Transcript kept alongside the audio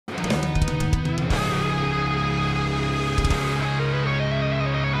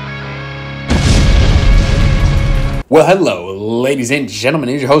Well, hello, ladies and gentlemen.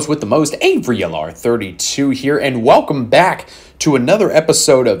 It's your host with the most, Avery LR32 here, and welcome back to another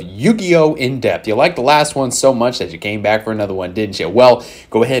episode of Yu-Gi-Oh! In-Depth. You liked the last one so much that you came back for another one, didn't you? Well,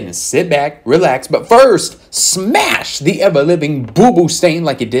 go ahead and sit back, relax, but first, smash the ever-living boo-boo stain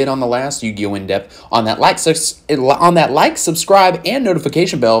like you did on the last Yu-Gi-Oh! In-Depth on that like, subscribe, and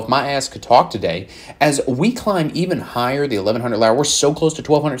notification bell if my ass could talk today. As we climb even higher, the 1100 ladder, we're so close to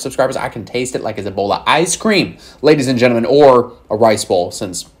 1200 subscribers, I can taste it like it's a bowl of ice cream, ladies and gentlemen, or a rice bowl,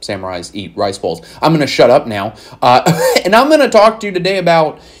 since samurais eat rice bowls. I'm going to shut up now, and I'm going to talk to you today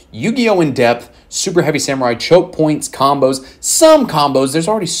about Yu-Gi-Oh! In-Depth, Super Heavy Samurai, choke points, combos, some combos. There's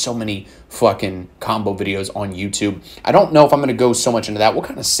already so many fucking combo videos on YouTube. I don't know if I'm going to go so much into that. We'll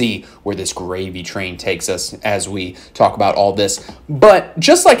kind of see where this gravy train takes us as we talk about all this. But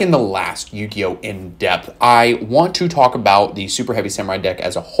just like in the last Yu-Gi-Oh! In-Depth, I want to talk about the Super Heavy Samurai deck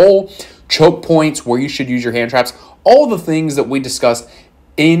as a whole, choke points, where you should use your hand traps, all the things that we discussed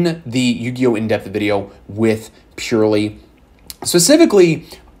in the Yu-Gi-Oh! In-Depth video with Purely. Specifically,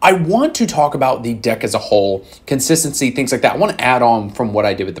 I want to talk about the deck as a whole, consistency, things like that. I want to add on from what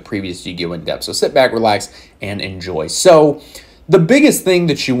I did with the previous Yu-Gi-Oh! In-Depth. So sit back, relax, and enjoy. So the biggest thing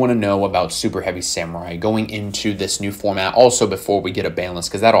that you want to know about Super Heavy Samurai going into this new format, also before we get a ban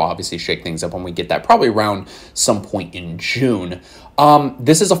list, because that'll obviously shake things up when we get that, probably around some point in June.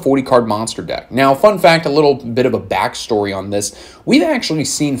 This is a 40-card monster deck. Now, fun fact, a little bit of a backstory on this. We've actually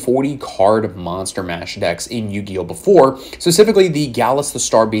seen 40-card monster mash decks in Yu-Gi-Oh! Before, specifically the Gallus the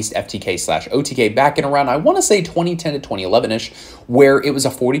Star Beast FTK/OTK back in around, I want to say 2010 to 2011-ish, where it was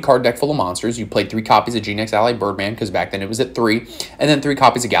a 40-card deck full of monsters. You played 3 copies of GNX Ally Birdman, because back then it was at 3, and then 3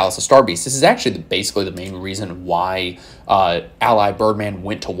 copies of Gallus the Star Beast. This is actually basically the main reason why Ally Birdman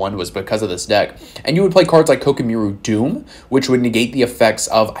went to 1 was because of this deck. And you would play cards like Kokimiru Doom, which would negate the effects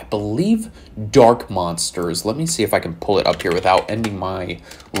of, I believe, dark monsters. Let me see if I can pull it up here without ending my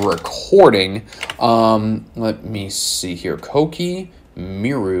recording. Let me see here.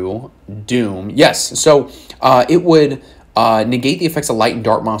 Kokimiru Doom. Yes, so it would negate the effects of light and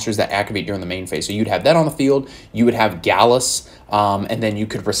dark monsters that activate during the main phase. So you'd have that on the field. You would have Gallus, and then you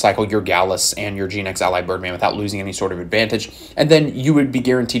could recycle your Gallus and your GNX Ally Birdman without losing any sort of advantage. And then you would be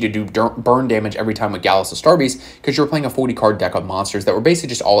guaranteed to do burn damage every time with Gallus the Star Beast, because you're playing a 40-card deck of monsters that were basically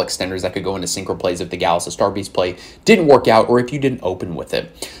just all extenders that could go into synchro plays if the Gallus the Star Beast play didn't work out, or if you didn't open with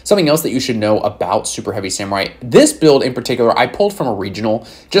it. Something else that you should know about Super Heavy Samurai, this build in particular, I pulled from a regional,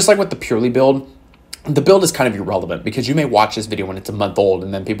 just like with the Purely build. The build is kind of irrelevant, because you may watch this video when it's a month old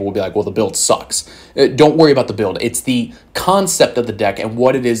and then people will be like, well, the build sucks. Don't worry about the build. It's the concept of the deck and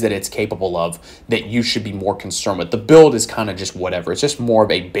what it is that it's capable of that you should be more concerned with. The build is kind of just whatever. It's just more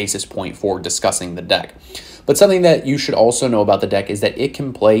of a basis point for discussing the deck. But something that you should also know about the deck is that it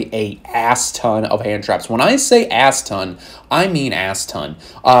can play a ass ton of hand traps. When I say ass ton, I mean ass ton.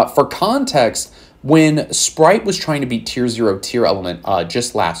 For context, when Sprite was trying to beat Tier 0 Tier Element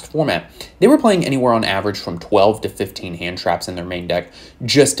just last format, they were playing anywhere on average from 12 to 15 hand traps in their main deck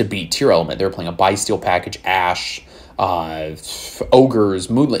just to beat Tier Element. They were playing a Bysteel package, Ash, Ogres,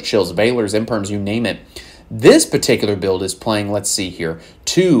 Moonlit Chills, Veilers, Imperms, you name it. This particular build is playing, let's see here,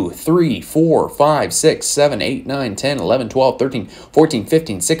 2, 3, 4, 5, 6, 7, 8, 9, 10, 11, 12, 13, 14,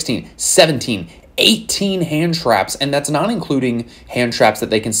 15, 16, 17, 18 hand traps, and that's not including hand traps that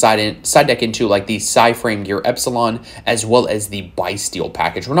they can side deck into, like the Psy-Frame Gear Epsilon, as well as the Bysteel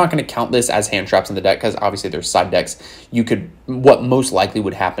package. We're not going to count this as hand traps in the deck, because obviously there's side decks. What most likely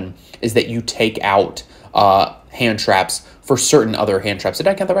would happen is that you take out hand traps for certain other hand traps. Did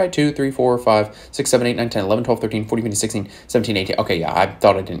I count that right? 2, 3, 4, 5, 6, 7, 8, 9, 10, 11, 12, 13, 14, 15, 16, 17, 18. Okay, yeah, I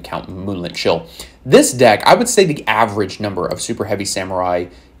thought I didn't count Moonlit Chill. This deck, I would say the average number of Super Heavy Samurai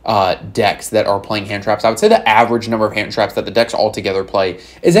decks that are playing hand traps, I would say the average number of hand traps that the decks altogether play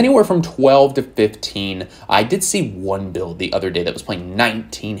is anywhere from 12 to 15. I did see one build the other day that was playing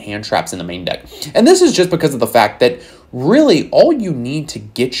 19 hand traps in the main deck. And this is just because of the fact that really all you need to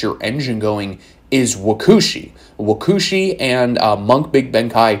get your engine going is Wakushi. Wakushi and Monk Big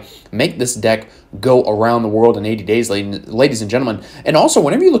Benkai make this deck go around the world in 80 days, ladies and gentlemen. And also,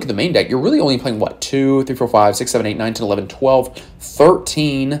 whenever you look at the main deck, you're really only playing, what, 2, 3, 4, 5, 6, 7, 8, 9, 10, 11, 12,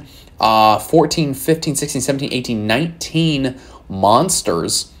 13, 14, 15, 16, 17, 18, 19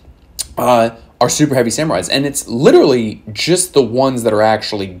 monsters. are Super Heavy Samurais, and it's literally just the ones that are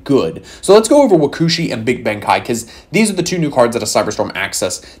actually good. So let's go over Wakushi and Big Benkai, because these are the two new cards that a Cyberstorm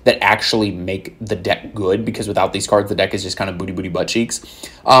access that actually make the deck good, because without these cards, the deck is just kind of booty butt cheeks.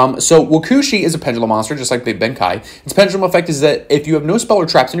 So Wakushi is a pendulum monster, just like Big Benkai. Its pendulum effect is that if you have no spell or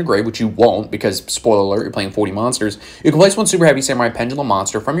traps in your grave, which you won't, because, spoiler alert, you're playing 40 monsters, you can place one Super Heavy Samurai pendulum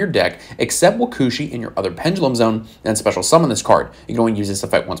monster from your deck, except Wakushi in your other pendulum zone, and special summon this card. You can only use this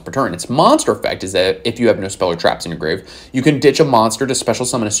effect once per turn. Its monster effect is that if you have no spell or traps in your grave, you can ditch a monster to special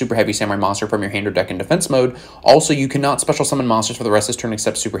summon a Super Heavy Samurai monster from your hand or deck in defense mode. Also, you cannot special summon monsters for the rest of this turn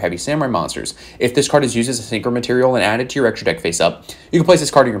except Super Heavy Samurai monsters. If this card is used as a synchro material and added to your extra deck face up, you can place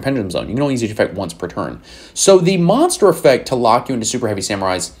this card in your pendulum zone. You can only use each effect once per turn. So the monster effect to lock you into Super Heavy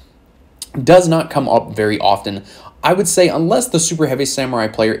Samurais does not come up very often. I would say unless the Super Heavy Samurai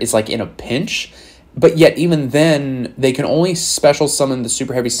player is like in a pinch, but yet even then they can only special summon the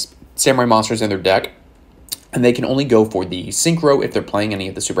Super Heavy Samurai monsters in their deck, and they can only go for the synchro if they're playing any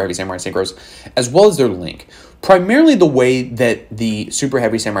of the Super Heavy Samurai synchros, as well as their link. Primarily the way that the Super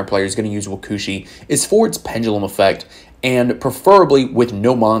Heavy Samurai player is going to use Wakushi is for its pendulum effect, and preferably with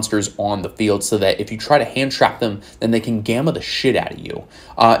no monsters on the field, so that if you try to hand trap them, then they can gamma the shit out of you.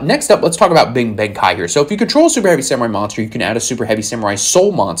 Next up, let's talk about Big Benkai here. So if you control a Super Heavy Samurai monster, you can add a Super Heavy Samurai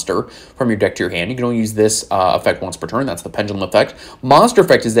Soul monster from your deck to your hand. You can only use this effect once per turn. That's the pendulum effect. Monster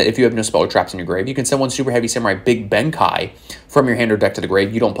effect is that if you have no spell or traps in your grave, you can send one Super Heavy Samurai Big Benkai from your hand or deck to the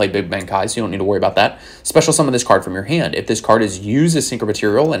grave. You don't play Big Benkai, so you don't need to worry about that. Special summon this card from your hand. If this card is used as synchro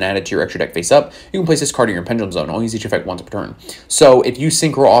material and added to your extra deck face up, you can place this card in your pendulum zone. Only use each effect once per turn. So if you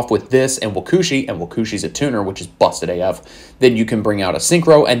synchro off with this and Wakushi's a tuner, which is busted AF, then you can bring out a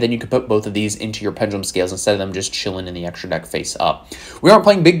synchro, and then you can put both of these into your pendulum scales instead of them just chilling in the extra deck face up. We aren't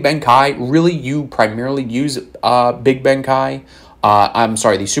playing Big Benkai. Really, you primarily use Big Benkai. I'm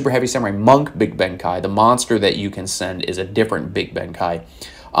sorry, the Super Heavy Samurai Monk Big Benkai. The monster that you can send is a different Big Benkai.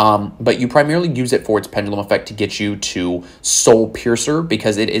 But you primarily use it for its pendulum effect to get you to Soul Piercer,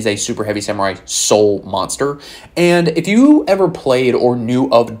 because it is a Super Heavy Samurai Soul monster. And if you ever played or knew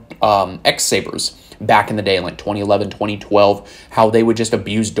of X-Sabers back in the day, in like 2011, 2012, how they would just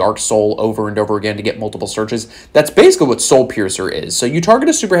abuse Dark Soul over and over again to get multiple searches, that's basically what Soul Piercer is. So you target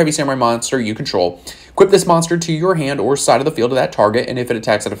a Super Heavy Samurai monster you control, equip this monster to your hand or side of the field of that target, and if it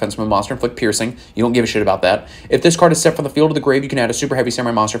attacks a defensive monster, inflict piercing. You don't give a shit about that. If this card is set from the field to the grave, you can add a Super Heavy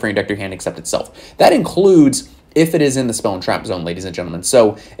Samurai monster from your deck to your hand except itself. That includes if it is in the spell and trap zone, ladies and gentlemen.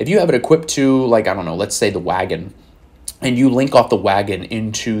 So if you have it equipped to, like, I don't know, let's say the wagon, and you link off the wagon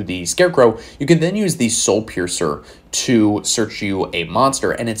into the Scarecrow, you can then use the Soul Piercer to search you a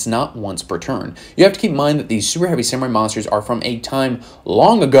monster, and it's not once per turn. You have to keep in mind that these Super Heavy Samurai monsters are from a time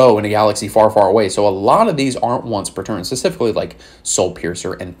long ago in a galaxy far, far away, so a lot of these aren't once per turn, specifically like Soul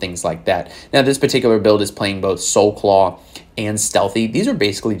Piercer and things like that. Now, this particular build is playing both Soul Claw and Stealthy. These are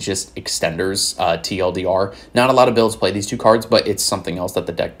basically just extenders, TLDR. Not a lot of builds play these two cards, but it's something else that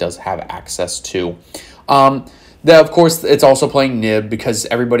the deck does have access to. Of course, it's also playing Nib, because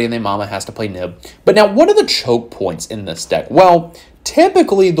everybody and their mama has to play Nib. But now, what are the choke points in this deck? Well,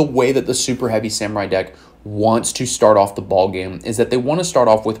 typically the way that the Super Heavy Samurai deck wants to start off the ball game is that they want to start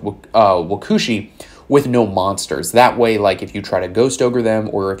off with Wakushi with no monsters. That way, like, if you try to Ghost Ogre them,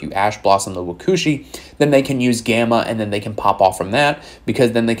 or if you Ash Blossom the Wakushi, then they can use Gamma, and then they can pop off from that,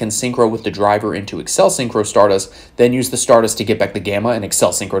 because then they can synchro with the driver into Excel Synchro Stardust, then use the Stardust to get back the Gamma, and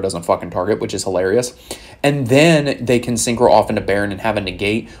Excel Synchro doesn't fucking target, which is hilarious. And then they can synchro off into Baron and have a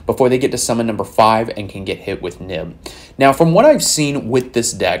negate before they get to summon number 5 and can get hit with Nib. Now, from what I've seen with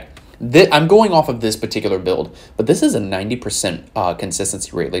this deck, I'm going off of this particular build, but this is a 90%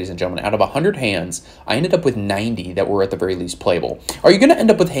 consistency rate, ladies and gentlemen. Out of 100 hands, I ended up with 90 that were at the very least playable. Are you going to end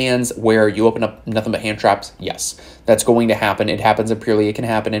up with hands where you open up nothing but hand traps? Yes, that's going to happen. It happens in Purely. It can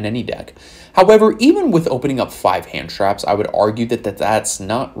happen in any deck. However, even with opening up 5 hand traps, I would argue that that's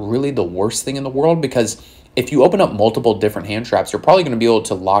not really the worst thing in the world, because if you open up multiple different hand traps, you're probably going to be able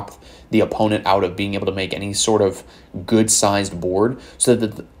to lock the opponent out of being able to make any sort of good-sized board, so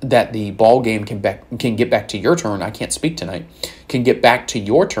that the ball game can get back to your turn. I can't speak tonight. Can get back to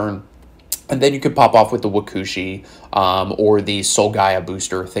your turn, and then you could pop off with the Wakushi or the Soul Gaia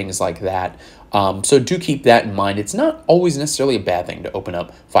booster, things like that. So do keep that in mind. It's not always necessarily a bad thing to open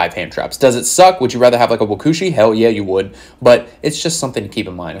up 5 hand traps. Does it suck? Would you rather have like a Wakushi? Hell yeah, you would. But it's just something to keep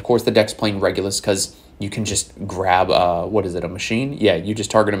in mind. Of course, the deck's playing Regulus because you can just grab, what is it, a machine? Yeah, you just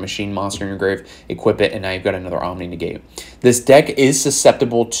target a machine monster in your grave, equip it, and now you've got another Omni Negate. This deck is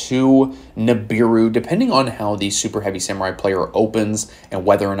susceptible to Nibiru, depending on how the Super Heavy Samurai player opens and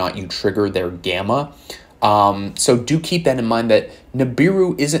whether or not you trigger their Gamma. So do keep that in mind that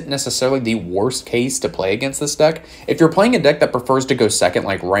Nibiru isn't necessarily the worst case to play against this deck. If you're playing a deck that prefers to go second,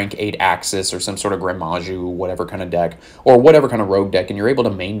 like rank 8 Axis or some sort of Grimaju, whatever kind of deck, or whatever kind of rogue deck, and you're able to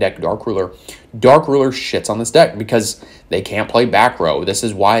main deck Dark Ruler shits on this deck because they can't play back row. This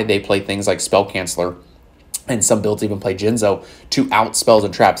is why they play things like Spell Canceller, and some builds even play Jinzo to out spells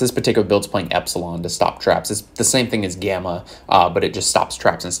and traps. This particular build's playing Epsilon to stop traps. It's the same thing as Gamma, but it just stops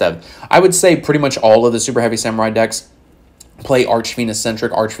traps instead. I would say pretty much all of the Super Heavy Samurai decks play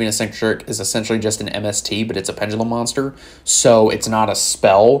Archfiend-Eccentric. Archfiend-Eccentric is essentially just an MST, but it's a pendulum monster, so it's not a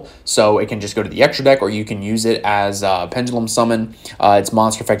spell, so it can just go to the extra deck, or you can use it as a pendulum summon. Its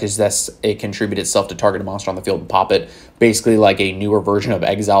monster effect is that it contributes itself to target a monster on the field and pop it, basically like a newer version of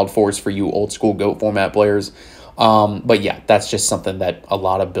Exiled Force for you old school GOAT format players. But yeah, that's just something that a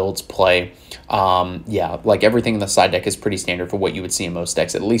lot of builds play. Yeah, like everything in the side deck is pretty standard for what you would see in most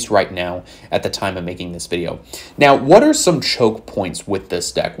decks, at least right now at the time of making this video. Now, what are some choke points with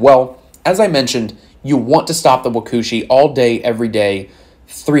this deck? Well, as I mentioned, you want to stop the Wakushi all day, every day,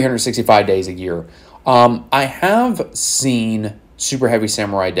 365 days a year. I have seen Super Heavy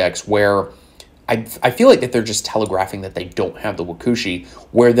Samurai decks where I feel like that they're just telegraphing that they don't have the Wakushi,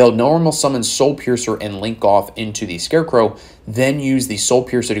 where they'll normal summon Soul Piercer and link off into the Scarecrow, then use the Soul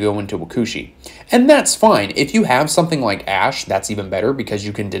Piercer to go into Wakushi. And that's fine. If you have something like Ash, that's even better because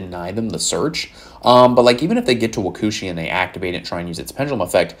you can deny them the search. But like even if they get to Wakushi and they activate it and try and use its pendulum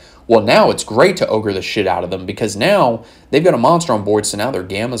effect, well, now it's great to ogre the shit out of them because now they've got a monster on board, so now their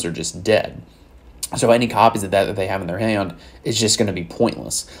Gammas are just dead. So any copies of that they have in their hand is just going to be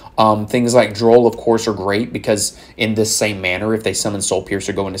pointless. Things like Droll, of course, are great because in this same manner, if they summon Soul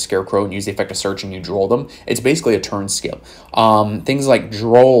Piercer, go into Scarecrow, and use the effect of Search and you Droll them, it's basically a turn skip. Things like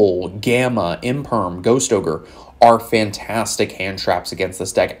Droll, Gamma, Imperm, Ghost Ogre are fantastic hand traps against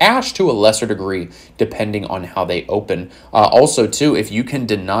this deck. Ash to a lesser degree, depending on how they open. Also, too, if you can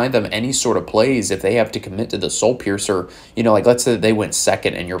deny them any sort of plays, if they have to commit to the Soul Piercer, you know, like let's say that they went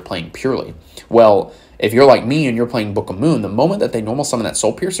second and you're playing Purely. Well, if you're like me and you're playing Book of Moon, the moment that they normal summon that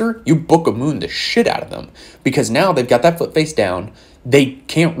Soul Piercer, you Book of Moon the shit out of them. Because now they've got that foot face down. They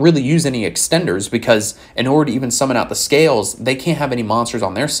can't really use any extenders because in order to even summon out the scales, they can't have any monsters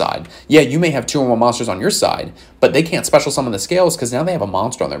on their side. Yeah, you may have 2 or more monsters on your side, but they can't special summon the scales because now they have a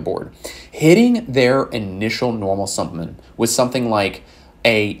monster on their board. Hitting their initial normal summon with something like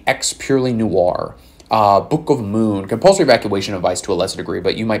a X Purely Noir, Book of Moon, Compulsory Evacuation Device to a lesser degree,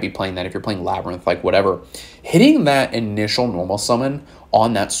 but you might be playing that if you're playing Labyrinth, like whatever. Hitting that initial normal summon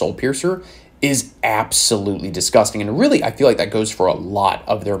on that Soul Piercer is absolutely disgusting. And really, I feel like that goes for a lot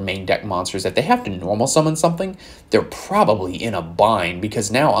of their main deck monsters. If they have to normal summon something, they're probably in a bind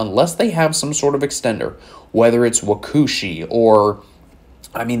because now, unless they have some sort of extender, whether it's Wakushi or,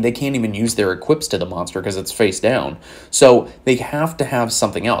 I mean, they can't even use their equips to the monster because it's face down. So they have to have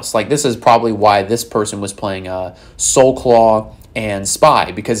something else. Like this is probably why this person was playing Soul Claw and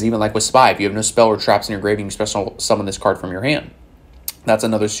Spy, because even like with Spy, if you have no spell or traps in your grave, you can special summon this card from your hand. That's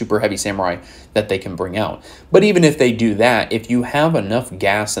another Super Heavy Samurai that they can bring out. But even if they do that, if you have enough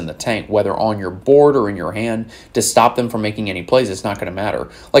gas in the tank, whether on your board or in your hand, to stop them from making any plays, it's not going to matter.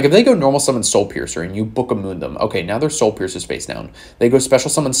 Like if they go normal summon Soul Piercer and you Book of Moon them, okay, now their Soul Piercer's face down. They go special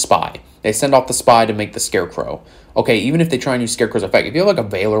summon Spy. They send off the Spy to make the Scarecrow. Okay, even if they try and use Scarecrow's effect, if you have like a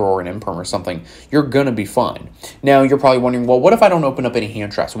Veiler or an Imperm or something, you're going to be fine. Now, you're probably wondering, well, what if I don't open up any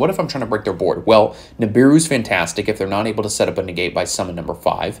hand traps? What if I'm trying to break their board? Well, Nibiru's fantastic if they're not able to set up a negate by summon number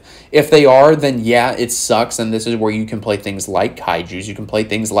 5. If they are, then yeah, it sucks, and this is where you can play things like Kaijus. You can play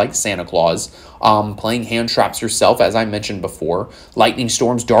things like Santa Claus, playing hand traps yourself, as I mentioned before, Lightning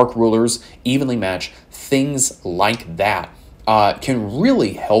Storms, Dark Rulers, evenly match, things like that. Can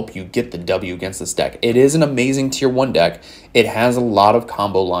really help you get the W against this deck. It is an amazing tier 1 deck. It has a lot of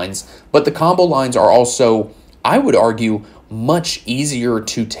combo lines, but the combo lines are also, I would argue, much easier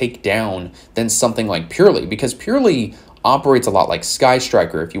to take down than something like Purely, because Purely operates a lot like Sky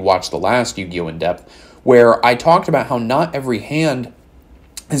Striker if you watch the last Yu-Gi-Oh! In-Depth, where I talked about how not every hand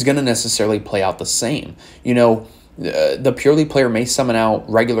is going to necessarily play out the same. You know, the Purely player may summon out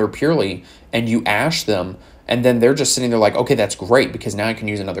regular Purely, and you Ash them, and then they're just sitting there like, okay, that's great because now I can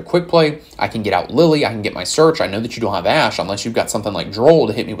use another quick play. I can get out Lily. I can get my search. I know that you don't have Ash unless you've got something like Droll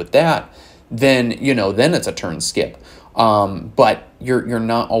to hit me with that. Then, you know, then it's a turn skip. But you're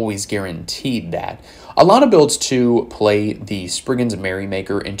not always guaranteed that. A lot of builds to play the Spriggan's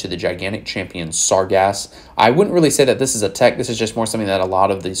Merrymaker into the Gigantic Champion Sargass. I wouldn't really say that this is a tech. This is just more something that a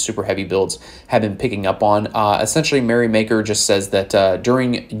lot of the super heavy builds have been picking up on. Essentially, Merrymaker just says that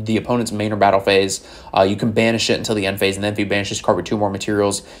during the opponent's main or battle phase, you can banish it until the end phase, and then if you banish this card with 2 more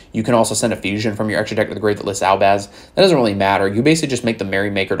materials, you can also send a fusion from your extra deck to the grave that lists Albaz. That doesn't really matter. You basically just make the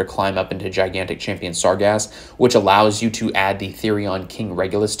Merrymaker to climb up into Gigantic Champion Sargass, which allows you to add the Therion King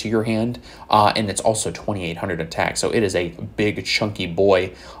Regulus to your hand, and it's also 2,800 attack, so it is a big chunky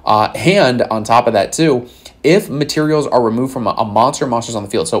boy. And on top of that too, if materials are removed from a monster or monsters on the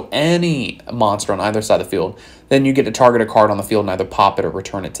field, so any monster on either side of the field, then you get to target a card on the field and either pop it or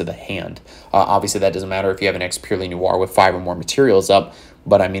return it to the hand. Obviously, that doesn't matter if you have an X Purely Noir with 5 or more materials up,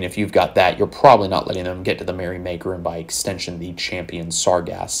 but I mean, if you've got that, you're probably not letting them get to the Merrymaker and by extension, the Champion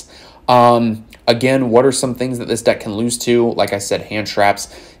Sargass. Again, what are some things that this deck can lose to? Like I said, hand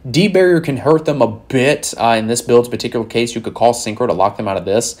traps. D-Barrier can hurt them a bit. In this build's particular case, you could call Synchro to lock them out of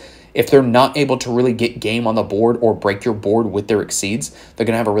this. If they're not able to really get game on the board or break your board with their Exceeds, they're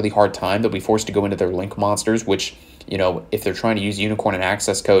going to have a really hard time. They'll be forced to go into their Link monsters, which, you know, if they're trying to use Unicorn and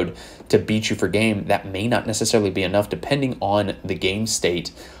Access Code to beat you for game, that may not necessarily be enough depending on the game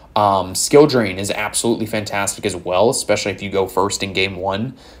state. Skill Drain is absolutely fantastic as well, especially if you go first in game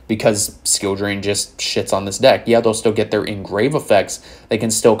 1, because Skill Drain just shits on this deck. Yeah, they'll still get their engrave effects. They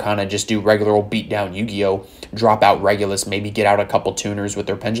can still kind of just do regular old beat down Yu-Gi-Oh, drop out Regulus, maybe get out a couple tuners with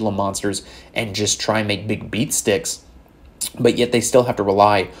their pendulum monsters, and just try and make big beat sticks. But yet they still have to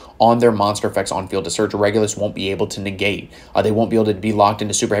rely on their monster effects on field to search. Regulus won't be able to negate. They won't be able to be locked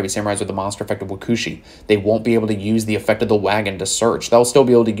into Super Heavy Samurais with the monster effect of Wakushi. They won't be able to use the effect of the wagon to search. They'll still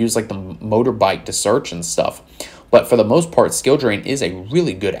be able to use like the motorbike to search and stuff. But for the most part, Skill Drain is a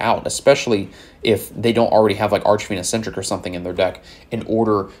really good out, especially if they don't already have like Archfiend Eccentric or something in their deck in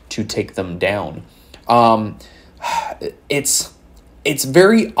order to take them down. It's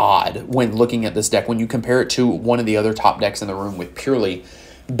very odd when looking at this deck when you compare it to one of the other top decks in the room with Purely,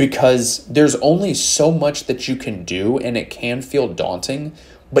 because there's only so much that you can do and it can feel daunting,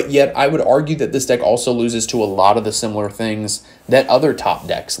 but yet I would argue that this deck also loses to a lot of the similar things that other top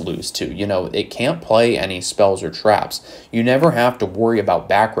decks lose to. You know, it can't play any spells or traps. You never have to worry about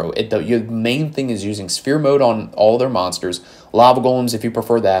back row. Your main thing is using Sphere Mode on all their monsters, Lava Golems if you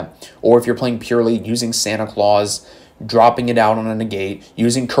prefer that, or if you're playing Purely, using Santa Claus, dropping it out on a negate,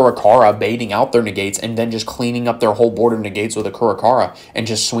 using Kurakara, baiting out their negates, and then just cleaning up their whole board of negates with a Kurakara and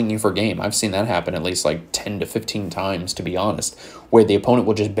just swinging for game. I've seen that happen at least like 10 to 15 times, to be honest, where the opponent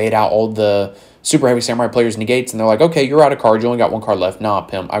will just bait out all the Super Heavy Samurai players' negates, and they're like, okay, you're out of cards, you only got 1 card left. Nah,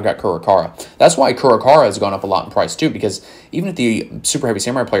 pimp, I've got Kurakara. That's why Kurakara has gone up a lot in price too, because even if the Super Heavy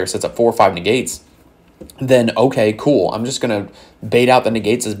Samurai player sets up 4 or 5 negates, then okay, cool. I'm just going to bait out the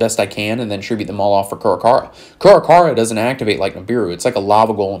negates as best I can and then tribute them all off for Kurakara. Kurakara doesn't activate like Nibiru. It's like a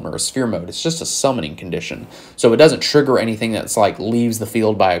Lava Golem or a Sphere Mode. It's just a summoning condition. So it doesn't trigger anything that's like leaves the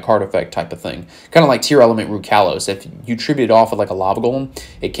field by a card effect type of thing. Kind of like Tier Element Rukalos. If you tribute it off with like a Lava Golem,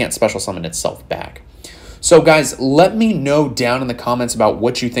 it can't special summon itself back. So guys, let me know down in the comments about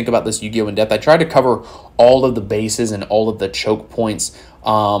what you think about this Yu-Gi-Oh! In-Depth. I tried to cover all of the bases and all of the choke points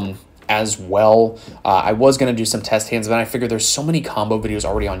as well. I was going to do some test hands, but I figured there's so many combo videos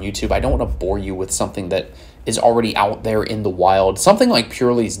already on YouTube. I don't want to bore you with something that is already out there in the wild. Something like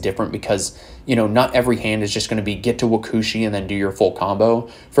Purely is different because, you know, not every hand is just going to be get to Wakushi and then do your full combo.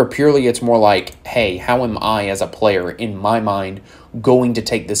 For Purely, it's more like, hey, how am I as a player, in my mind, going to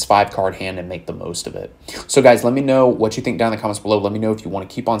take this 5-card hand and make the most of it? So guys, let me know what you think down in the comments below. Let me know if you want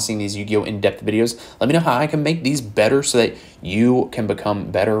to keep on seeing these Yu-Gi-Oh! In-Depth videos. Let me know how I can make these better so that you can become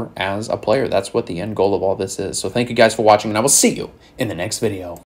better as a player. That's what the end goal of all this is. So thank you guys for watching, and I will see you in the next video.